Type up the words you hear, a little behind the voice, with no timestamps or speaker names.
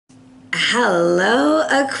Hello,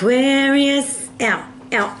 Aquarius.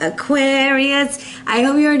 Aquarius. I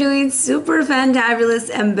hope you are doing super fantabulous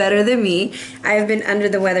and better than me. I have been under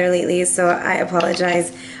the weather lately, so I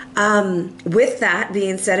apologize. With that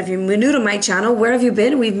being said, if you're new to my channel, where have you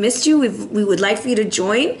been? We've missed you. We would like for you to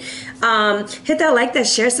join. Hit that like, that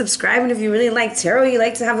share, subscribe, and if you really like tarot, you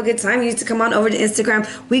like to have a good time, you need to come on over to Instagram.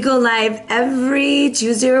 We go live every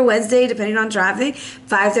Tuesday or Wednesday, depending on traffic,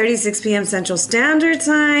 5:30, 6 p.m. Central Standard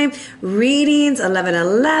Time. Readings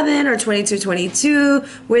 11:11 or 22:22.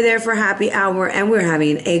 We're there for happy hour, and we're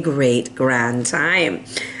having a great grand time.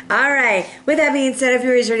 All right. With that being said, if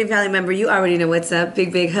you're a returning family member, you already know what's up.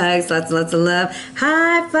 Big hugs, lots and lots of love,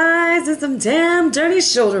 high fives, and some damn dirty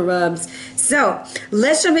shoulder rubs. So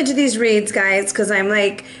let's jump into these reads, guys, because I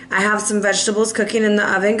have some vegetables cooking in the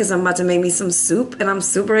oven because I'm about to make me some soup, and I'm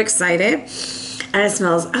super excited. And it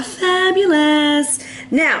smells fabulous.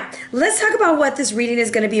 Now, let's talk about what this reading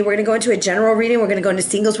is going to be. We're going to go into a general reading. We're going to go into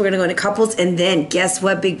singles. We're going to go into couples. And then, guess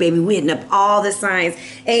what, big baby? We hitting up all the signs.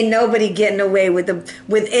 Ain't nobody getting away with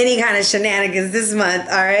any kind of shenanigans this month,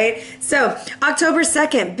 all right? So, October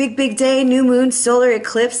 2nd, big day, new moon, solar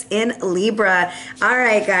eclipse in Libra. All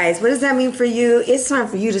right, guys, what does that mean for you? It's time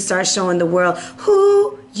for you to start showing the world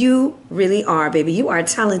who you really are, baby. You are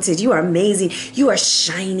talented. You are amazing. You are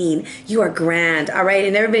shining. You are grand. All right.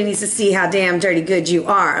 And everybody needs to see how damn dirty good you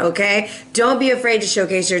are. Okay. Don't be afraid to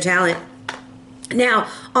showcase your talent. Now,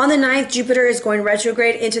 on the 9th, Jupiter is going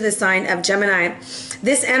retrograde into the sign of Gemini.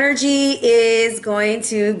 This energy is going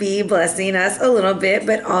to be blessing us a little bit,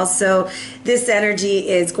 but also this energy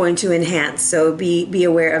is going to enhance. So be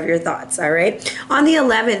aware of your thoughts, all right? On the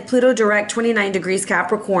 11th, Pluto direct 29 degrees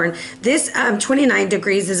Capricorn. This 29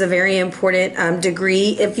 degrees is a very important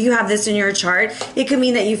degree. If you have this in your chart, it could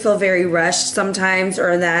mean that you feel very rushed sometimes,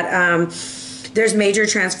 or that there's major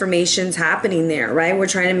transformations happening there, right? We're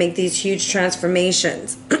trying to make these huge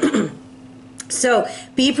transformations. So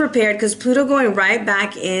be prepared, because Pluto going right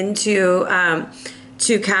back into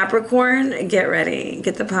to Capricorn. Get ready,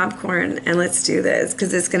 get the popcorn, and let's do this,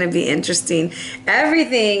 because it's going to be interesting.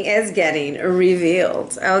 Everything is getting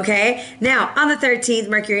revealed, okay? Now, on the 13th,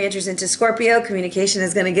 Mercury enters into Scorpio. Communication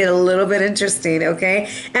is going to get a little bit interesting, okay?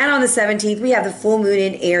 And on the 17th, we have the full moon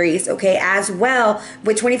in Aries, okay, as well,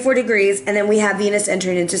 with 24 degrees, and then we have Venus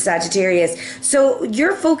entering into Sagittarius. So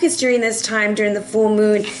your focus during this time, during the full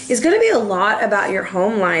moon, is going to be a lot about your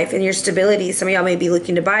home life and your stability. Some of y'all may be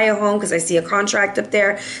looking to buy a home, because I see a contract up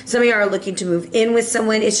there. Some of you are looking to move in with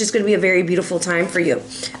someone. It's just going to be a very beautiful time for you.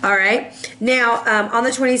 All right. Now, on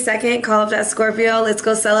the 22nd, call up that Scorpio. Let's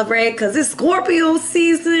go celebrate, because it's Scorpio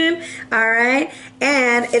season. All right.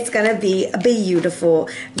 And it's going to be beautiful.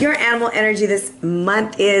 Your animal energy this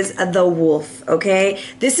month is the wolf, okay?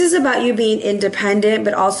 This is about you being independent,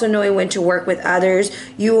 but also knowing when to work with others.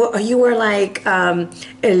 You are like El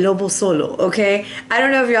Lobo Solo, okay? I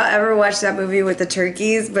don't know if y'all ever watched that movie with the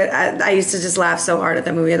turkeys, but I used to just laugh so hard at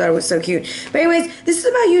that movie. I thought it was so cute. But anyways, this is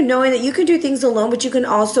about you knowing that you can do things alone, but you can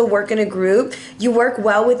also work in a group. You work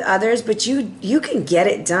well with others, but you can get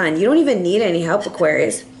it done. You don't even need any help,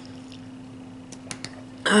 Aquarius.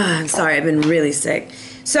 I'm sorry, I've been really sick.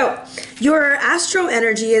 So, your astro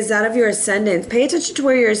energy is that of your ascendant. Pay attention to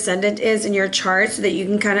where your ascendant is in your chart, so that you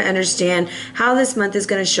can kind of understand how this month is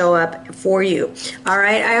going to show up for you. All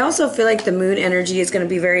right. I also feel like the moon energy is going to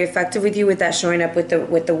be very effective with you, with that showing up with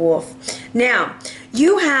the wolf. Now,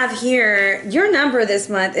 you have here, your number this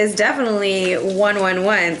month is definitely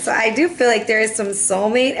 111. So I do feel like there is some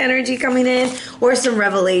soulmate energy coming in, or some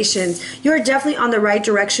revelations. You're definitely on the right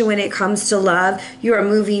direction when it comes to love. You are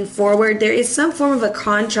moving forward. There is some form of a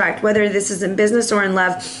contract, whether this is in business or in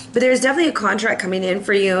love, but there's definitely a contract coming in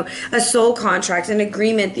for you, a soul contract, an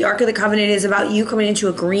agreement. The Ark of the Covenant is about you coming into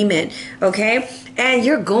agreement, okay? And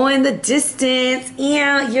you're going the distance.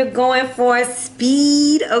 Yeah, you're going for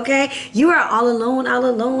speed, okay? You are all alone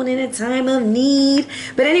in a time of need.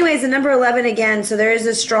 But anyways, the number 11 again, so there is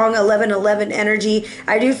a strong 11-11 energy.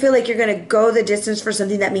 I do feel like you're going to go the distance for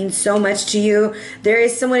something that means so much to you. There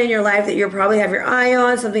is someone in your life that you'll probably have your eye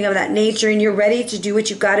on, something of that nature, and you're ready to do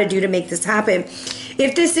what you've got to do to make this happen.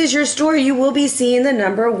 If this is your story, you will be seeing the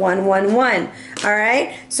number 111. All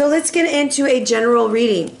right? So let's get into a general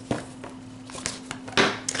reading.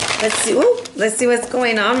 Let's see. Ooh, let's see what's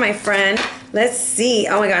going on, my friend. Let's see.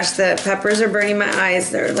 Oh my gosh, the peppers are burning my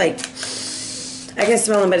eyes. They're like, I can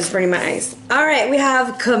smell them, but it's burning my eyes. All right, we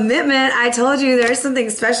have commitment. I told you there's something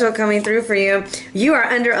special coming through for you. You are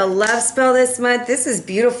under a love spell this month. This is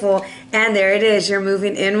beautiful. And there it is. You're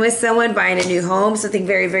moving in with someone, buying a new home. Something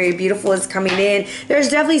very, very beautiful is coming in. There's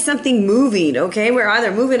definitely something moving, okay? We're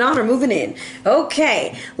either moving on or moving in.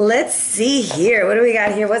 Okay, let's see here. What do we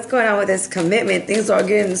got here? What's going on with this commitment? Things are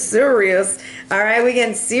getting serious. All right, we're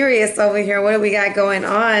getting serious over here. What do we got going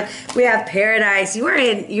on? We have paradise.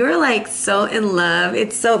 You're like so in love.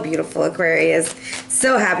 It's so beautiful, Aquarius.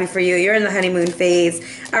 So happy for you. You're in the honeymoon phase.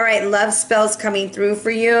 All right, love spells coming through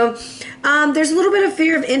for you. There's a little bit of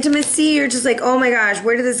fear of intimacy. You're just like, oh my gosh,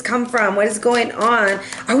 where did this come from? What is going on?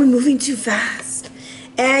 Are we moving too fast?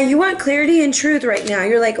 And you want clarity and truth right now.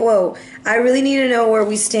 You're like, whoa, I really need to know where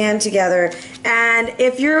we stand together. And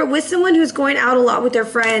if you're with someone who's going out a lot with their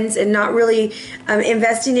friends and not really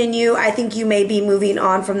investing in you, I think you may be moving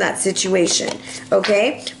on from that situation.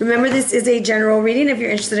 Okay? Remember, this is a general reading. If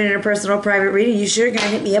you're interested in a personal private reading, you sure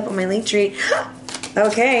can hit me up on my link tree.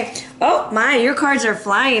 Okay. Oh my, your cards are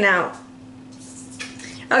flying out.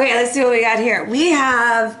 Okay, let's see what we got here. We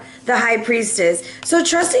have the High Priestess. So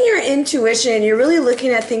trusting your intuition, you're really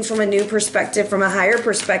looking at things from a new perspective, from a higher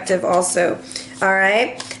perspective also. All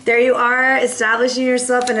right? There you are, establishing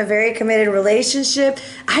yourself in a very committed relationship.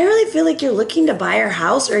 I really feel like you're looking to buy your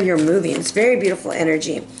house or you're moving. It's very beautiful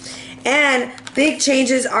energy. And big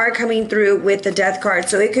changes are coming through with the Death card.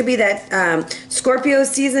 So it could be that Scorpio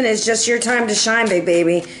season is just your time to shine, big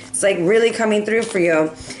baby. It's like really coming through for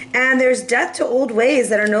you. And there's death to old ways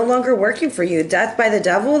that are no longer working for you. Death by the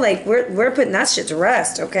devil, like we're putting that shit to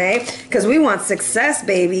rest, okay? Because we want success,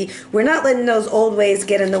 baby. We're not letting those old ways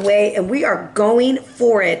get in the way, and we are going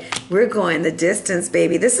for it. We're going the distance,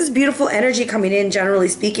 baby. This is beautiful energy coming in, generally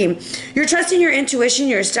speaking. You're trusting your intuition.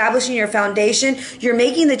 You're establishing your foundation. You're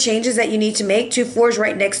making the changes that you need to make. Two fours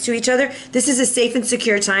right next to each other. This is a safe and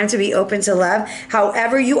secure time to be open to love.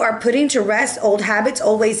 However, you are putting to rest old habits,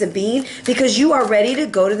 old ways of being, because you are ready to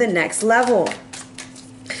go to the next level.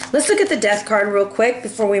 Let's look at the Death card real quick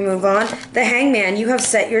before we move on. The Hangman, you have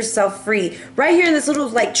set yourself free. Right here in this little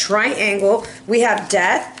like triangle, we have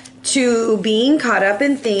death to being caught up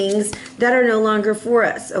in things that are no longer for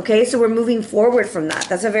us. Okay, so we're moving forward from that.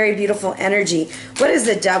 That's a very beautiful energy. What does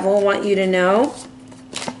the devil want you to know?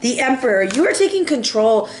 The Emperor, you are taking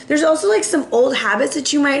control. There's also like some old habits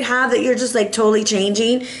that you might have that you're just like totally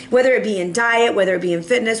changing, whether it be in diet, whether it be in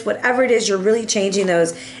fitness, whatever it is, you're really changing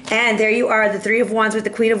those. And there you are, the Three of Wands with the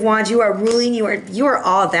Queen of Wands. You are ruling. You are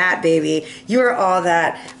all that, baby. You are all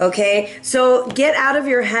that. Okay, so get out of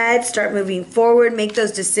your head, start moving forward, make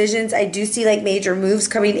those decisions. I do see like major moves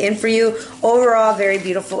coming in for you. Overall, very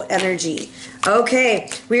beautiful energy. Okay,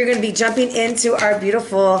 we are going to be jumping into our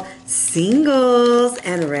beautiful singles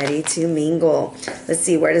and ready to mingle. Let's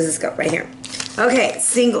see, where does this go? Right here. Okay,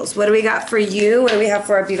 singles. What do we got for you? What do we have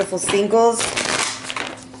for our beautiful singles?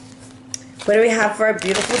 What do we have for our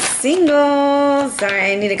beautiful singles?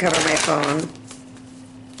 Sorry, I need to cover my phone.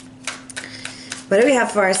 What do we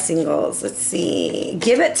have for our singles? Let's see.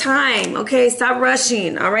 Give it time. Okay, stop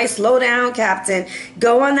rushing. All right, slow down, Captain.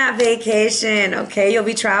 Go on that vacation. Okay, you'll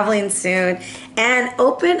be traveling soon. And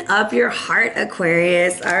open up your heart,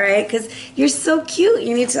 Aquarius. All right, because you're so cute.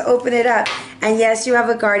 You need to open it up. And yes, you have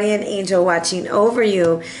a guardian angel watching over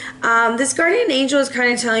you. This guardian angel is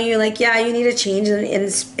kind of telling you, like, yeah, you need to change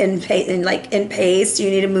in pace. You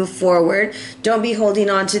need to move forward. Don't be holding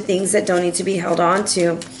on to things that don't need to be held on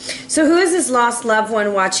to. So who is this lost loved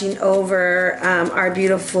one watching over our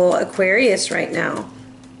beautiful Aquarius right now?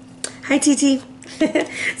 Hi, TT.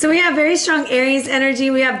 So we have very strong Aries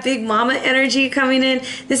energy. We have big mama energy coming in.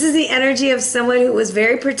 This is the energy of someone who was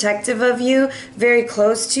very protective of you, very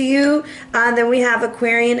close to you. Then we have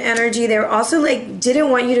Aquarian energy. They were also like,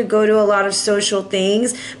 didn't want you to go to a lot of social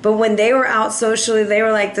things, but when they were out socially, they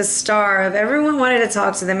were like the star of everyone wanted to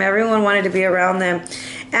talk to them. Everyone wanted to be around them.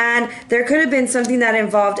 And there could have been something that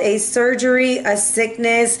involved a surgery, a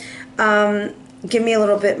sickness. Give me a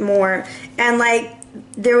little bit more. And like,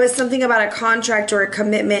 there was something about a contract or a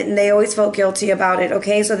commitment, and they always felt guilty about it,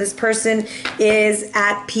 okay? So this person is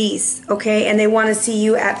at peace, okay? And they want to see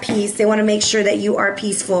you at peace. They want to make sure that you are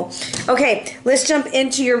peaceful. Okay, let's jump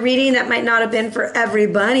into your reading. That might not have been for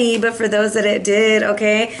everybody, but for those that it did,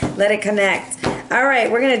 okay? Let it connect. All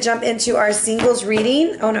right, we're going to jump into our singles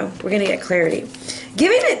reading. Oh, no, we're going to get clarity.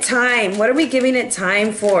 Giving it time. What are we giving it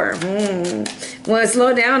time for? Well,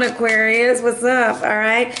 slow down, Aquarius. What's up? All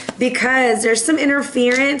right. Because there's some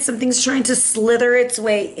interference. Something's trying to slither its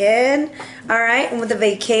way in. All right. And with the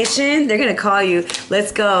vacation, they're going to call you.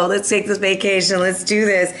 Let's go. Let's take this vacation. Let's do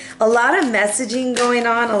this. A lot of messaging going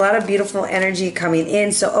on. A lot of beautiful energy coming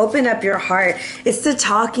in. So open up your heart. It's the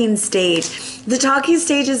talking stage. The talking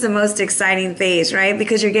stage is the most exciting phase, right?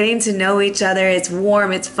 Because you're getting to know each other. It's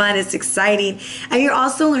warm. It's fun. It's exciting. And you're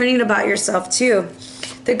also learning about yourself too.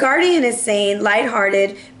 The Guardian is saying,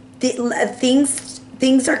 lighthearted,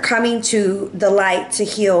 things are coming to the light to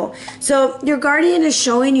heal. So your Guardian is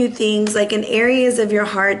showing you things like in areas of your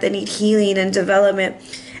heart that need healing and development.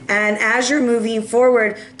 And as you're moving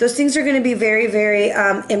forward, those things are going to be very, very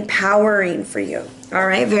empowering for you. All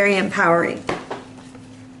right, very empowering.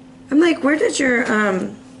 I'm like, where did your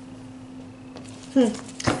All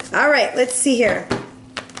right, let's see here.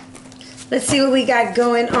 Let's see what we got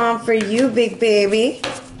going on for you, big baby.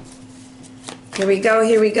 Here we go,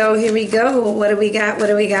 here we go, here we go. What do we got? What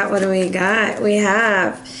do we got? What do we got? We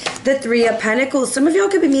have the Three of Pentacles. Some of y'all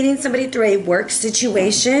could be meeting somebody through a work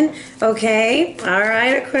situation. Okay. All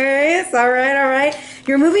right, Aquarius. All right, all right.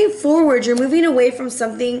 You're moving forward. You're moving away from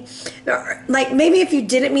something, like maybe if you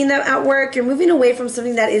didn't mean that at work, you're moving away from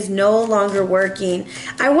something that is no longer working.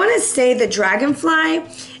 I want to say the Dragonfly,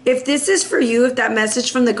 if this is for you, if that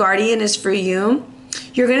message from the Guardian is for you,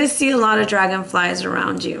 you're going to see a lot of dragonflies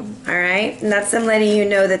around you, all right? And that's them letting you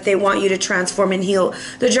know that they want you to transform and heal.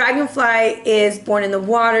 The dragonfly is born in the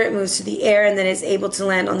water, it moves to the air, and then is able to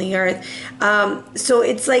land on the earth. So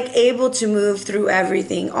it's like able to move through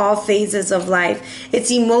everything, all phases of life. It's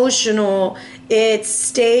emotional, it's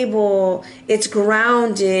stable, it's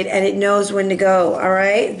grounded, and it knows when to go, all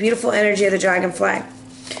right? Beautiful energy of the dragonfly.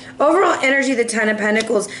 Overall energy, the Ten of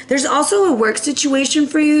Pentacles. There's also a work situation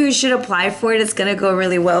for you. You should apply for it. It's going to go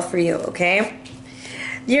really well for you, okay?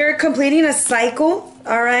 You're completing a cycle,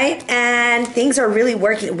 all right? And things are really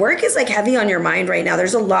working. Work is like heavy on your mind right now.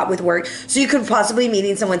 There's a lot with work. So you could possibly be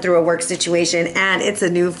meeting someone through a work situation, and it's a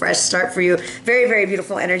new, fresh start for you. Very, very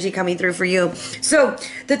beautiful energy coming through for you. So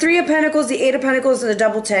the Three of Pentacles, the Eight of Pentacles, and the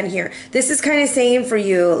Double 10 here. This is kind of saying for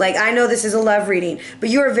you, like, I know this is a love reading, but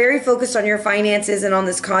you are very focused on your finances and on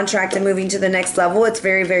this contract and moving to the next level. It's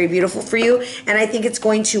very, very beautiful for you, and I think it's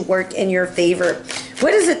going to work in your favor.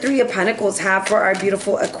 What does the Three of Pentacles have for our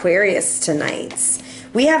beautiful Aquarius tonight?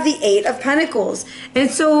 We have the Eight of Pentacles.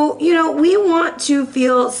 And so, you know, we want to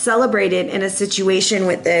feel celebrated in a situation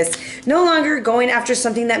with this. No longer going after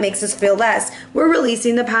something that makes us feel less. We're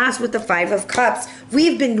releasing the past with the Five of Cups.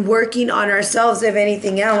 We've been working on ourselves, if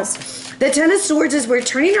anything else. The Ten of Swords is we're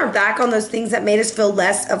turning our back on those things that made us feel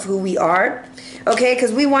less of who we are. Okay,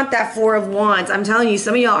 because we want that Four of Wands. I'm telling you,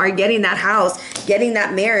 some of y'all are getting that house, getting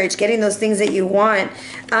that marriage, getting those things that you want.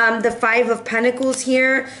 The Five of Pentacles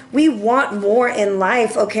here, we want more in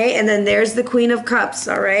life, okay? And then there's the Queen of Cups,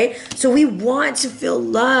 all right? So we want to feel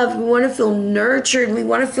loved. We want to feel nurtured. We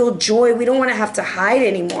want to feel joy. We don't want to have to hide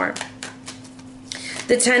anymore.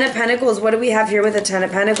 The Ten of Pentacles, what do we have here with the Ten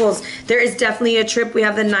of Pentacles? There is definitely a trip. We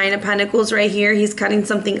have the Nine of Pentacles right here. He's cutting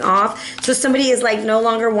something off. So somebody is like no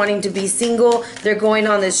longer wanting to be single. They're going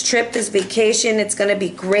on this trip, this vacation. It's going to be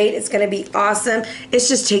great. It's going to be awesome. It's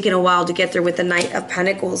just taking a while to get there with the Knight of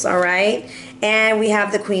Pentacles, all right? And we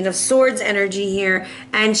have the Queen of Swords energy here,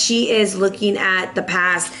 and she is looking at the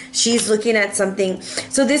past. She's looking at something.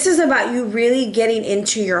 So this is about you really getting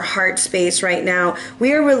into your heart space right now.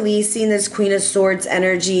 We are releasing this Queen of Swords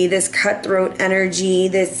energy, this cutthroat energy,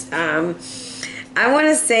 this, I want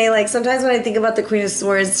to say, like, sometimes when I think about the Queen of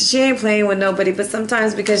Swords, she ain't playing with nobody, but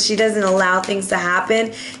sometimes because she doesn't allow things to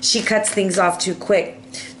happen, she cuts things off too quick.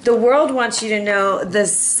 The world wants you to know the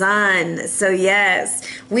sun. So yes,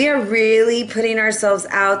 we are really putting ourselves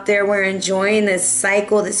out there. We're enjoying this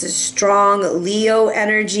cycle. This is strong Leo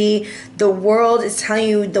energy. The world is telling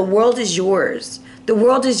you the world is yours. The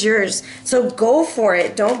world is yours. So go for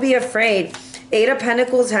it. Don't be afraid. Eight of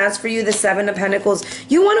Pentacles has for you the Seven of Pentacles.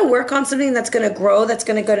 You want to work on something that's going to grow, that's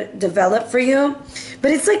going to go develop for you.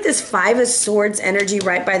 But it's like this Five of Swords energy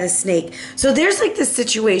right by the snake. So there's like this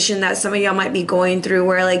situation that some of y'all might be going through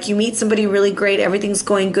where like you meet somebody really great, everything's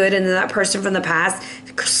going good, and then that person from the past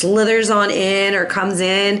slithers on in or comes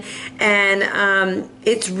in, and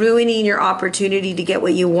it's ruining your opportunity to get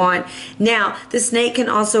what you want. Now, the snake can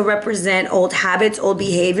also represent old habits, old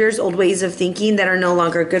behaviors, old ways of thinking that are no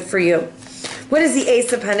longer good for you. What does the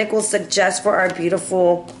Ace of Pentacles suggest for our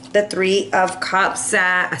beautiful, the Three of Cups,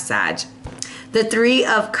 Sag? The Three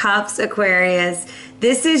of Cups, Aquarius.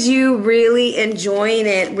 This is you really enjoying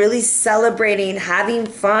it, really celebrating, having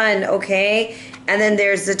fun, okay? And then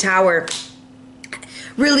there's the Tower.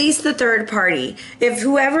 Release the third party. If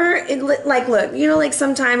whoever, like, look, you know, like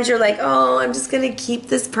sometimes you're like, oh, I'm just going to keep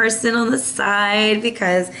this person on the side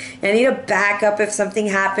because I need a backup if something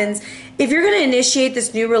happens. If you're going to initiate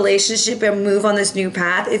this new relationship and move on this new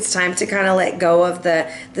path, it's time to kind of let go of the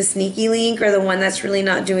sneaky link or the one that's really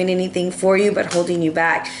not doing anything for you but holding you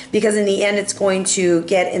back. Because in the end, it's going to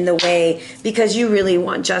get in the way because you really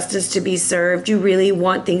want justice to be served. You really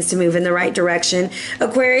want things to move in the right direction.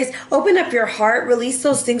 Aquarius, open up your heart, release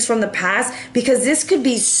those things from the past because this could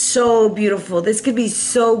be so beautiful. This could be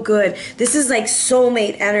so good. This is like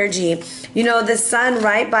soulmate energy. You know, the sun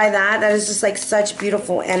right by that is just like such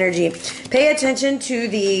beautiful energy. Pay attention to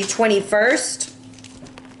the 21st.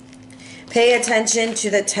 Pay attention to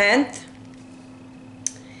the 10th.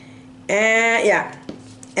 And yeah,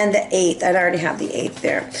 and the 8th. I already have the 8th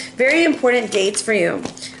there. Very important dates for you.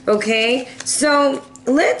 Okay, so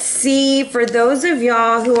let's see, for those of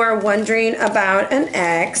y'all who are wondering about an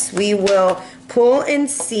ex, we will pull and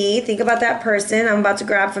see. Think about that person. I'm about to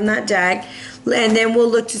grab from that deck. And then we'll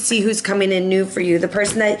look to see who's coming in new for you. The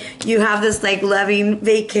person that you have this like loving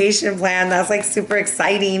vacation plan that's like super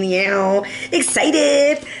exciting, you know,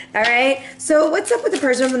 excited. All right. So what's up with the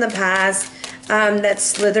person from the past that's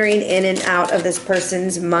slithering in and out of this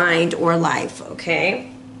person's mind or life?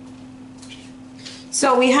 Okay.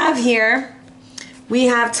 So we have here, we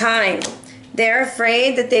have time. They're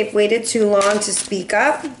afraid that they've waited too long to speak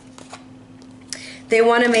up. They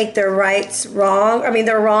want to make their rights wrong. I mean,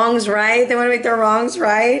 their wrongs right. They want to make their wrongs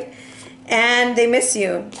right. And they miss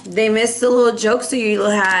you. They miss the little jokes that you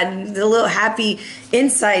had, the little happy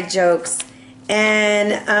inside jokes.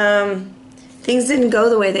 And things didn't go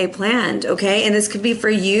the way they planned, okay? And this could be for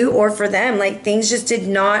you or for them. Like, things just did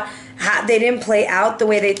not, they didn't play out the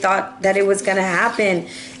way they thought that it was going to happen.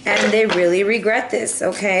 And they really regret this,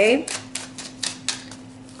 okay?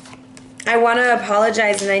 I want to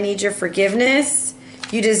apologize and I need your forgiveness.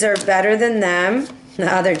 You deserve better than them.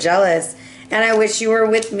 No, they're jealous. And I wish you were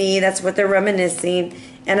with me. That's what they're reminiscing.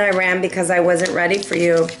 And I ran because I wasn't ready for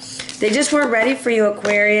you. They just weren't ready for you,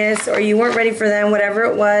 Aquarius, or you weren't ready for them, whatever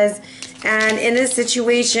it was. And in this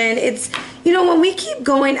situation, it's, you know, when we keep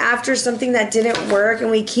going after something that didn't work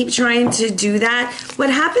and we keep trying to do that, what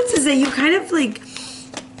happens is that you kind of like,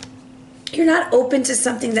 you're not open to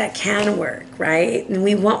something that can work, right? And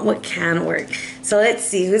we want what can work. So let's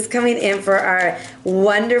see who's coming in for our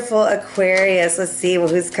wonderful Aquarius. Let's see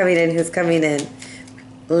who's coming in, who's coming in.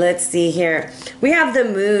 Let's see here. We have the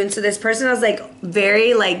moon. So this person has like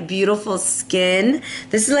very like beautiful skin.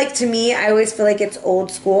 This is like, to me, I always feel like it's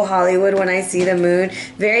old school Hollywood when I see the moon.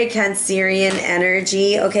 Very Cancerian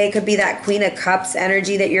energy. Okay, it could be that Queen of Cups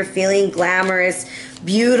energy that you're feeling, glamorous,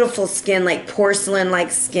 beautiful skin, like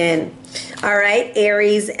porcelain-like skin. All right,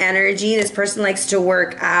 Aries energy. This person likes to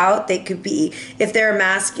work out. They could be, if they're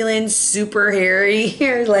masculine, super hairy.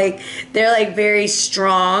 Like, they're like very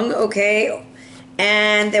strong, okay?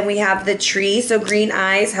 And then we have the tree, so green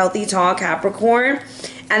eyes, healthy, tall Capricorn.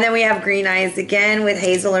 And then we have green eyes again with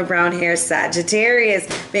hazel or brown hair, Sagittarius.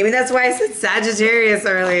 Maybe that's why I said Sagittarius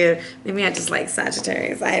earlier. Maybe I just like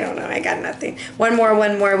Sagittarius. I don't know. I got nothing. One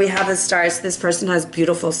more. We have the stars. This person has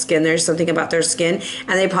beautiful skin. There's something about their skin.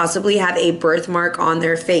 And they possibly have a birthmark on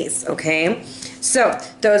their face, okay? So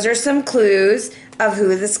those are some clues of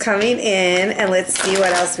who is coming in. And let's see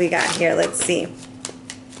what else we got here. Let's see.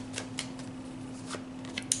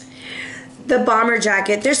 The bomber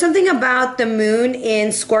jacket. There's something about the moon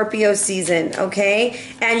in Scorpio season, okay?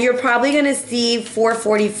 And you're probably going to see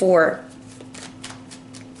 444.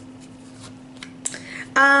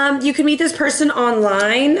 You can meet this person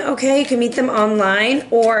online, okay? You can meet them online,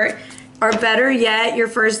 or better yet, your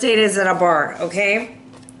first date is at a bar, okay?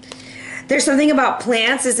 There's something about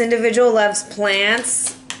plants. This individual loves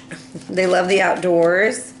plants. They love the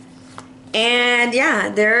outdoors. And yeah,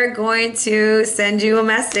 they're going to send you a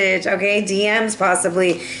message, okay? DMs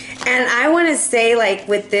possibly. And I want to say, like,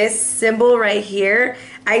 with this symbol right here,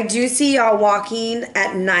 I do see y'all walking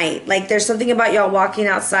at night. Like, there's something about y'all walking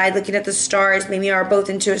outside, looking at the stars. Maybe you are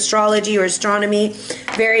both into astrology or astronomy,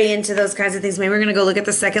 very into those kinds of things. Maybe we're going to go look at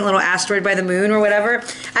the second little asteroid by the moon or whatever.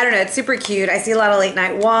 I don't know. It's super cute. I see a lot of late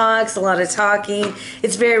night walks, a lot of talking.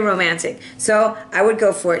 It's very romantic. So I would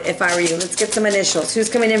go for it if I were you. Let's get some initials. Who's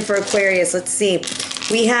coming in for Aquarius? Let's see.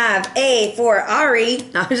 We have A for Ari.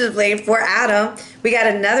 I'm just playing for Adam. We got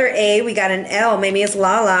another A. We got an L. Maybe it's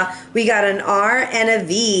Lala. We got an R and a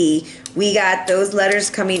V. We got those letters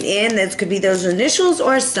coming in. This could be those initials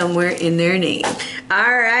or somewhere in their name.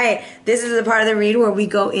 All right. This is the part of the read where we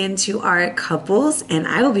go into our couples. And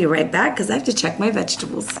I will be right back because I have to check my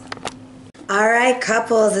vegetables. All right,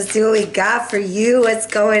 couples, let's see what we got for you. What's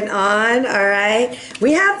going on? All right.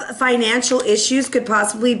 We have financial issues could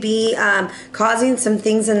possibly be causing some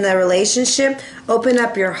things in the relationship. Open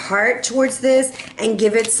up your heart towards this and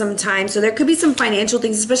give it some time. So there could be some financial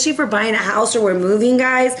things, especially if we're buying a house or we're moving,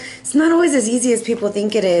 guys. It's not always as easy as people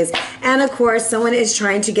think it is. And of course, someone is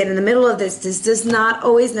trying to get in the middle of this. This does not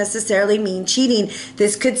always necessarily mean cheating.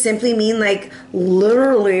 This could simply mean like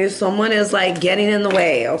literally someone is like getting in the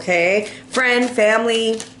way, okay? Friend,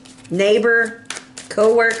 family, neighbor,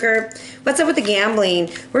 co-worker. What's up with the gambling?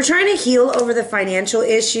 We're trying to heal over the financial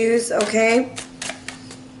issues, okay?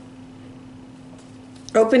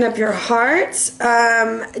 Open up your heart.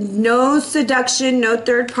 No seduction, no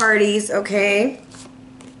third parties, okay?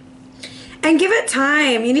 And give it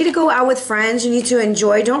time. You need to go out with friends. You need to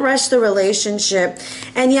enjoy. Don't rush the relationship.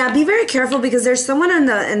 And yeah, be very careful because there's someone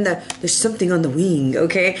there's something on the wing,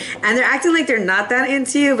 okay? And they're acting like they're not that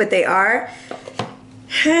into you, but they are.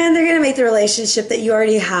 And they're going to make the relationship that you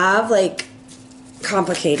already have, like,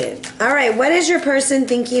 complicated. All right, what is your person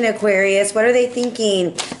thinking, Aquarius? What are they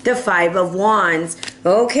thinking? The Five of Wands.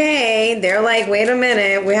 Okay, they're like, wait a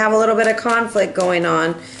minute, we have a little bit of conflict going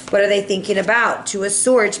on. What are they thinking about? Two of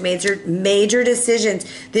Swords, major decisions.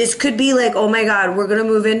 This could be like, oh my God, we're gonna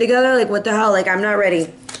move in together. Like, what the hell? Like, I'm not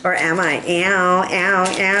ready. Or am I? Ow,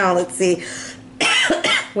 ow, ow. Let's see.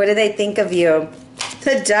 What do they think of you?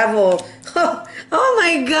 The Devil. Oh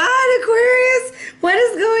my God, Aquarius. What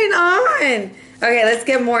is going on? Okay, let's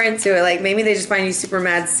get more into it. Like, maybe they just find you super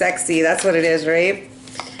mad sexy. That's what it is, right?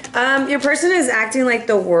 Your person is acting like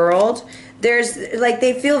the world. There's, like,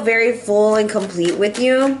 they feel very full and complete with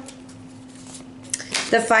you.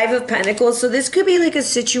 The Five of Pentacles. So this could be like a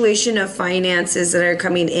situation of finances that are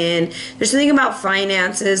coming in. There's something about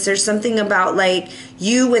finances. There's something about like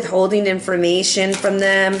you withholding information from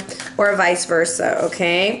them or vice versa,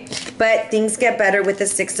 okay? But things get better with the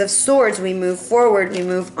Six of Swords. We move forward. We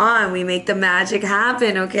move on. We make the magic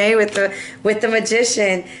happen, okay? With the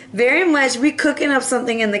Magician. Very much, we cooking up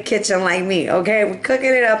something in the kitchen like me, okay? We're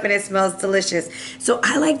cooking it up and it smells delicious. So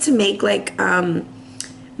I like to make like,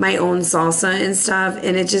 my own salsa and stuff,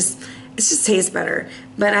 and it just tastes better.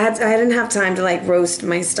 But I didn't have time to like roast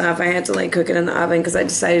my stuff. I had to like cook it in the oven because I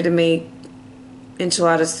decided to make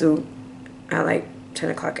enchilada soup at like 10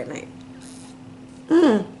 o'clock at night.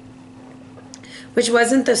 Which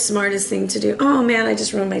wasn't the smartest thing to do. Oh man, I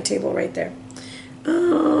just ruined my table right there.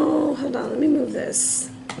 Oh, hold on, let me move this.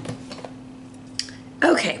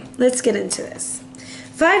 Okay, let's get into this.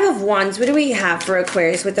 Five of Wands. What do we have for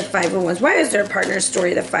Aquarius with the Five of Wands? Why is their partner's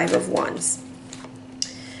story the Five of Wands?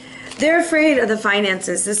 They're afraid of the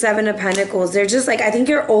finances, the Seven of Pentacles. They're just like, I think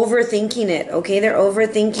you're overthinking it, okay? They're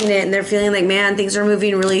overthinking it, and they're feeling like, man, things are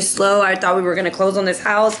moving really slow. I thought we were going to close on this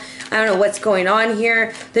house. I don't know what's going on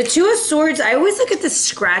here. The Two of Swords, I always look at the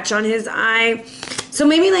scratch on his eye. So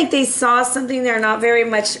maybe like they saw something they're not very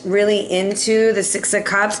much really into, the Six of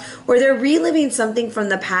Cups, or they're reliving something from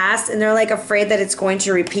the past and they're like afraid that it's going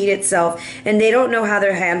to repeat itself and they don't know how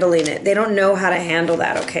they're handling it. They don't know how to handle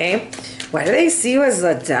that, okay? Why do they see you as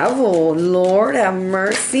the Devil? Lord have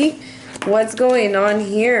mercy. What's going on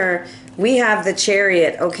here? We have the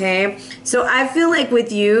Chariot, okay? So I feel like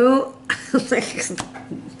with you, like,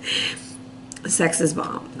 sex is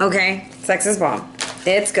bomb, okay? Sex is bomb.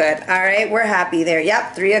 It's good. All right, we're happy there.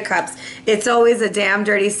 Yep, Three of Cups. It's always a damn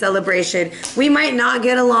dirty celebration. We might not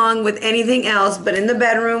get along with anything else, but in the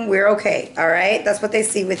bedroom, we're okay. All right, that's what they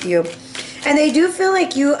see with you. And they do feel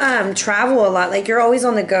like you travel a lot, like you're always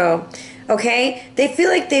on the go. Okay, they feel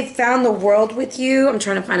like they've found the world with you. I'm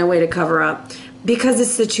trying to find a way to cover up because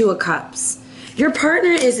it's the Two of Cups. Your partner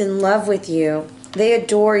is in love with you. They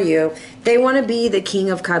adore you. They want to be the King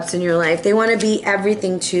of Cups in your life. They want to be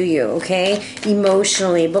everything to you, okay?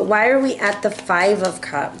 Emotionally. But why are we at the Five of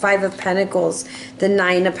Pentacles, the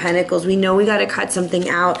Nine of Pentacles? We know we got to cut something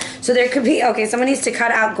out. So there could be, okay, someone needs to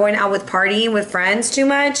cut out going out with partying with friends too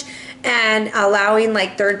much and allowing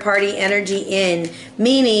like third party energy in.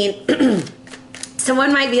 Meaning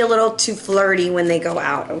someone might be a little too flirty when they go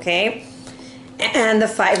out, okay? And the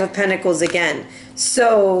Five of Pentacles again.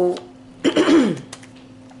 So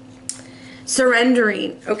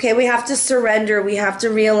surrendering. Okay, we have to surrender. We have to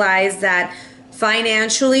realize that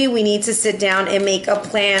financially we need to sit down and make a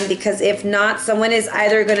plan, because if not, someone is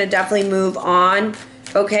either going to definitely move on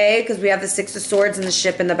okay? Because we have the Six of Swords and the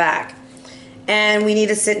ship in the back. And we need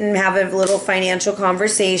to sit and have a little financial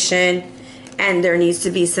conversation, and there needs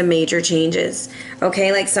to be some major changes,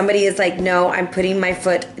 okay? Like somebody is like, no, I'm putting my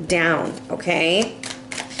foot down, okay?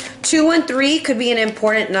 213 could be an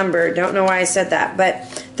important number. Don't know why I said that,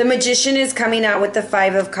 but the Magician is coming out with the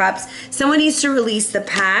Five of Cups. Someone needs to release the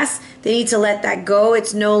past. They need to let that go.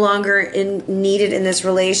 It's no longer needed in this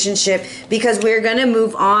relationship because we're going to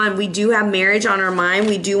move on. We do have marriage on our mind.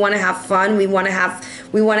 We do want to have fun. We want to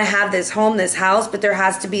have this home, this house, but there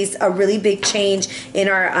has to be a really big change in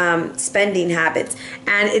our spending habits.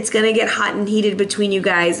 And it's going to get hot and heated between you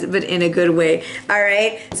guys, but in a good way. All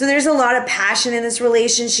right? So there's a lot of passion in this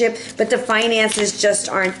relationship, but the finances just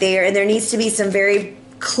aren't there. And there needs to be some very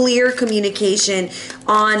clear communication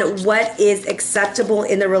on what is acceptable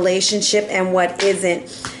in the relationship and what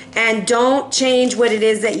isn't. And don't change what it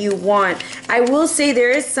is that you want. I will say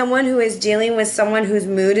there is someone who is dealing with someone whose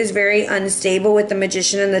mood is very unstable with the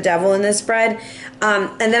Magician and the Devil in this spread.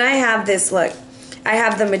 And then I have this, look. I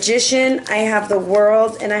have the Magician, I have the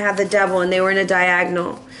World, and I have the Devil, and they were in a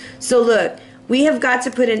diagonal. So look, we have got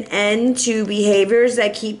to put an end to behaviors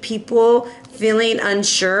that keep people feeling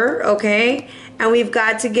unsure, okay? And we've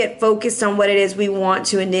got to get focused on what it is we want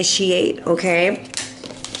to initiate, okay?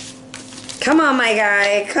 Come on, my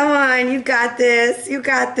guy. Come on. You got this. You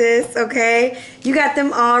got this, okay? You got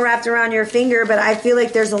them all wrapped around your finger, but I feel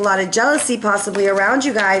like there's a lot of jealousy possibly around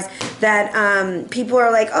you guys that people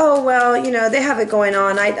are like, oh, well, you know, they have it going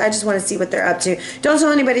on. I just want to see what they're up to. Don't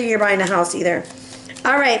tell anybody you're buying a house either.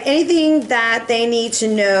 All right. Anything that they need to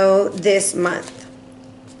know this month?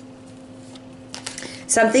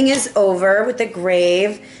 Something is over with the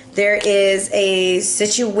Grave. There is a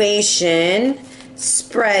situation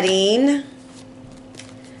spreading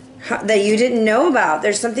that you didn't know about.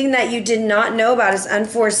 There's something that you did not know about. It's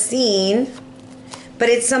unforeseen, but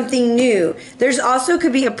it's something new. There's also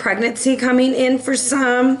could be a pregnancy coming in for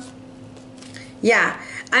some. Yeah,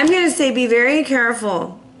 I'm going to say be very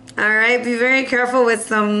careful. All right, be very careful with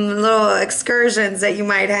some little excursions that you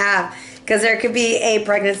might have because there could be a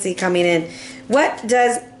pregnancy coming in. What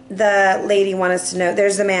does the lady want us to know?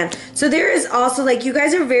 There's the man. So there is also, like, you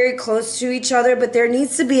guys are very close to each other, but there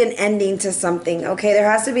needs to be an ending to something, okay? There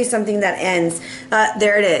has to be something that ends.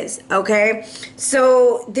 There it is, okay?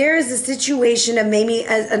 So there is a situation of maybe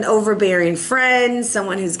an overbearing friend,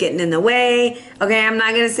 someone who's getting in the way, okay? I'm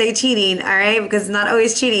not going to say cheating, all right? Because it's not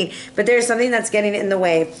always cheating, but there's something that's getting in the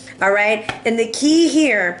way, all right? And the key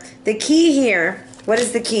here, what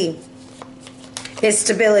is the key? Is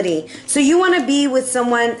stability. So you want to be with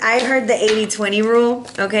someone. I heard the 80-20 rule,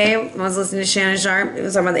 okay? I was listening to Shannon Sharp. It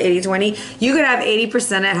was talking about the 80-20. You could have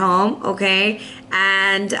 80% at home, okay?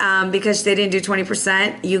 And because they didn't do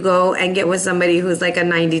 20%, you go and get with somebody who's like a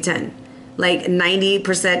 90-10. Like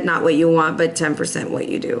 90% not what you want, but 10% what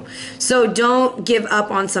you do. So don't give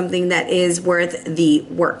up on something that is worth the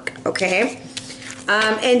work, okay?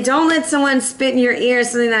 And don't let someone spit in your ear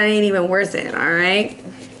something that ain't even worth it, all right?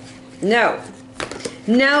 No.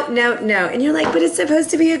 No, no, no. And you're like, but it's supposed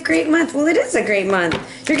to be a great month. Well, it is a great month.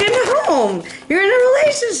 You're getting a home. You're in a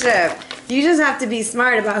relationship. You just have to be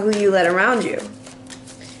smart about who you let around you.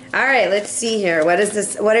 All right, let's see here. What is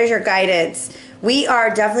this? What is your guidance? We are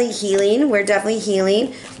definitely healing. We're definitely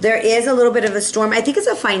healing. There is a little bit of a storm. I think it's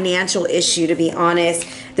a financial issue, to be honest.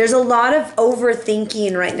 There's a lot of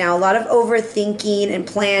overthinking right now. A lot of overthinking and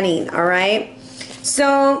planning, all right?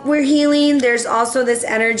 So we're healing. There's also this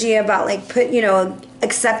energy about like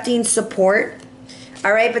accepting support.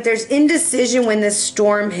 All right, but there's indecision when this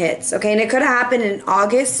storm hits. Okay, and it could happen in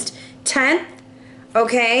August 10th.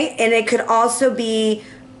 Okay, and it could also be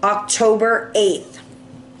October 8th.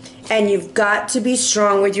 And you've got to be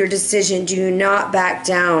strong with your decision. Do not back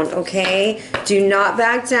down, okay? Do not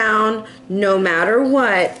back down no matter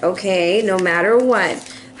what, okay? No matter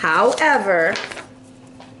what. However,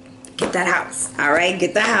 get that house, all right?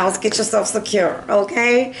 Get the house, get yourself secure,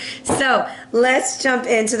 okay? So let's jump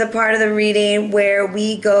into the part of the reading where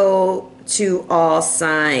we go to all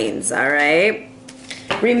signs, all right?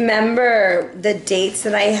 Remember the dates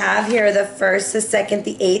that I have here, the 1st, the 2nd,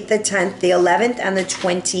 the 8th, the 10th, the 11th, and the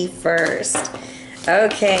 21st.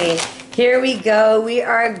 Okay, here we go. We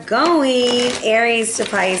are going Aries to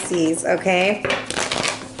Pisces, okay?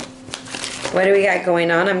 What do we got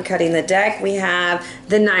going on? I'm cutting the deck. We have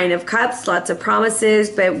the 9 of Cups, lots of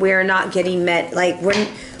promises, but we're not getting met. Like,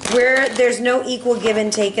 there's no equal give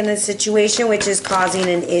and take in this situation, which is causing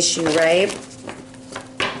an issue, right?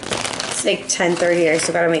 It's like 10:30. I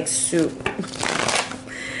still gotta make soup.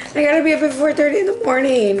 I gotta be up at 4:30 in the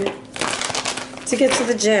morning to get to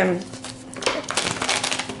the gym.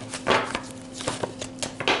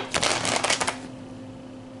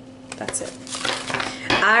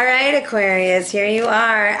 All right, Aquarius, here you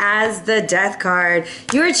are as the death card.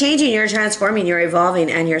 You are changing, you're transforming, you're evolving,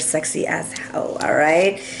 and you're sexy as hell, all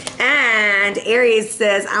right? And Aries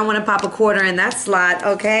says, I want to pop a quarter in that slot,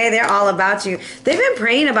 okay? They're all about you. They've been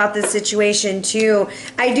praying about this situation, too.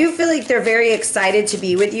 I do feel like they're very excited to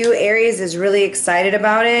be with you. Aries is really excited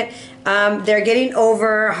about it. They're getting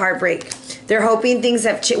over heartbreak. They're hoping things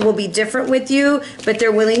will be different with you, but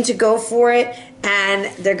they're willing to go for it.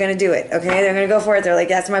 And they're going to do it, okay? They're going to go for it. They're like,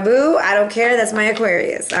 that's my boo. I don't care. That's my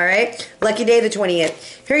Aquarius, all right? Lucky day, the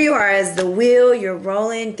 20th. Here you are as the wheel. You're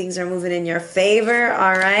rolling. Things are moving in your favor,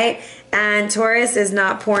 all right? And Taurus is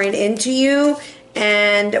not pouring into you.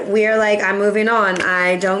 And we're like, I'm moving on.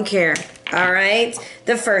 I don't care, all right?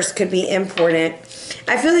 The first could be important.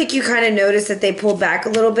 I feel like you kind of notice that they pulled back a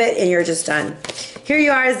little bit and you're just done. Here you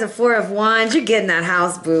are as the Four of Wands. You're getting that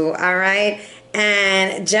house, boo, all right?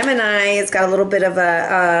 And Gemini has got a little bit of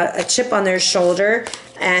a chip on their shoulder,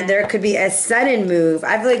 and there could be a sudden move.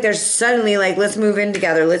 I feel like they're suddenly like, let's move in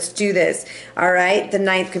together. Let's do this. All right. The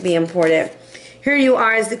 9th could be important. Here you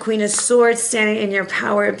are as the Queen of Swords, standing in your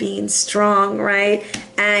power, being strong, right?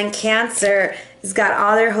 And Cancer has got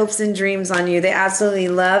all their hopes and dreams on you. They absolutely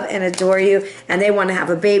love and adore you, and they want to have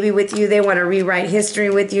a baby with you. They want to rewrite history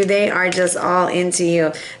with you. They are just all into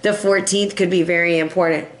you. The 14th could be very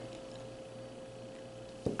important.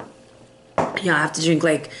 Yeah, I have to drink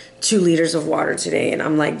like 2 liters of water today, and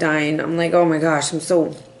I'm like dying. I'm like, oh my gosh, I'm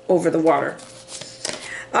so over the water.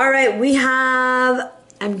 All right, we have,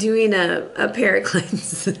 I'm doing a parrot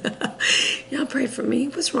cleanse. Y'all pray for me.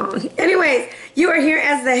 What's wrong? Anyways, you are here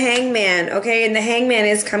as the Hangman, okay? And the Hangman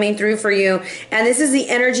is coming through for you. And this is the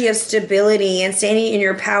energy of stability and standing in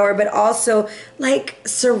your power, but also like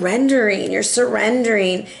surrendering. You're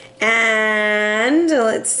surrendering. And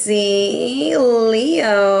let's see,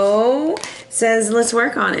 Leo says, let's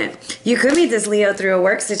work on it. You could meet this Leo through a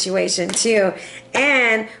work situation too.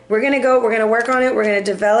 And we're going to work on it. We're going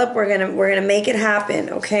to develop. We're going to make it happen.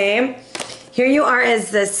 Okay. Here you are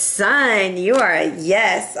as the Sun. You are a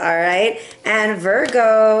yes. All right. And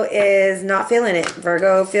Virgo is not feeling it.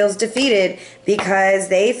 Virgo feels defeated because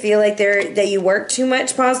they feel like that you work too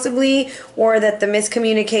much possibly, or that the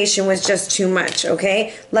miscommunication was just too much.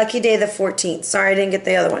 Okay. Lucky day, the 14th. Sorry, I didn't get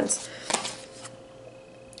the other ones.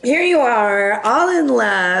 Here you are, all in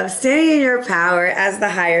love, standing in your power as the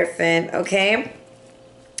Hierophant, okay?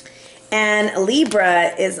 And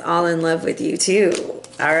Libra is all in love with you too,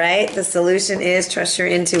 all right? The solution is trust your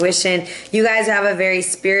intuition. You guys have a very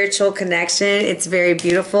spiritual connection. It's very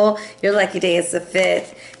beautiful. Your lucky day is the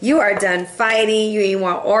 5th. You are done fighting. You ain't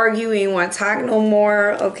want to argue. You ain't want to talk no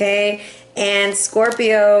more, okay? And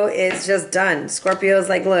Scorpio is just done. Scorpio is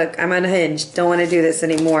like, look, I'm unhinged. Don't want to do this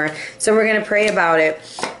anymore. So we're going to pray about it.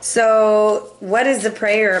 So what is the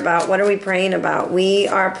prayer about? What are we praying about? We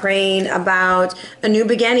are praying about a new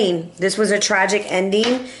beginning. This was a tragic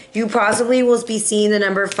ending. You possibly will be seeing the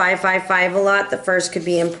number 555 a lot. The first could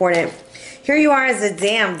be important. Here you are as a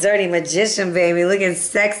damn dirty magician, baby. Looking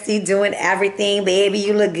sexy, doing everything. Baby,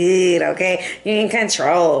 you look good, okay? You're in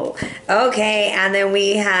control. Okay, and then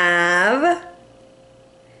we have...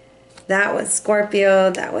 That was Scorpio.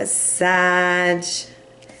 That was Sag.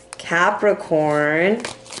 Capricorn.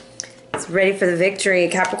 It's ready for the victory.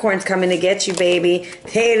 Capricorn's coming to get you, baby.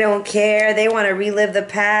 They don't care. They want to relive the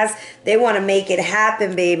past. They want to make it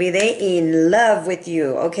happen, baby. They in love with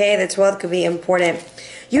you, okay? The 12th could be important.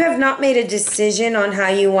 You have not made a decision on how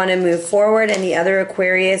you want to move forward, and the other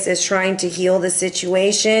Aquarius is trying to heal the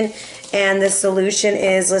situation, and the solution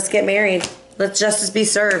is let's get married. Let justice be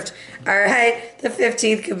served. All right? The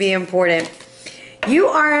 15th could be important. You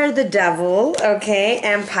are the devil, okay?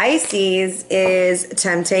 And Pisces is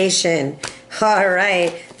temptation. All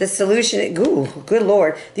right. The solution, ooh, good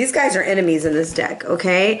Lord. These guys are enemies in this deck,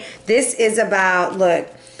 okay? This is about, look,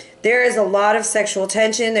 there is a lot of sexual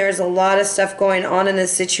tension. There's a lot of stuff going on in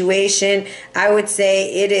this situation. I would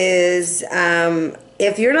say it is,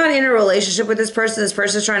 if you're not in a relationship with this person's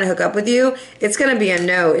trying to hook up with you, it's going to be a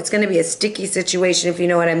no. It's going to be a sticky situation, if you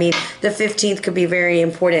know what I mean. The 15th could be very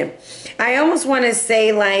important. I almost want to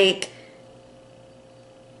say, like,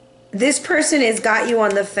 this person has got you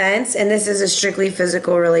on the fence, and this is a strictly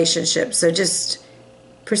physical relationship. So just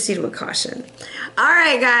proceed with caution. All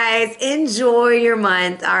right, guys, enjoy your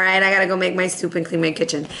month. All right, I got to go make my soup and clean my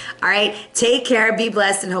kitchen. All right, take care, be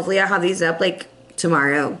blessed, and hopefully I'll have these up like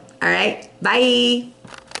tomorrow. All right, bye.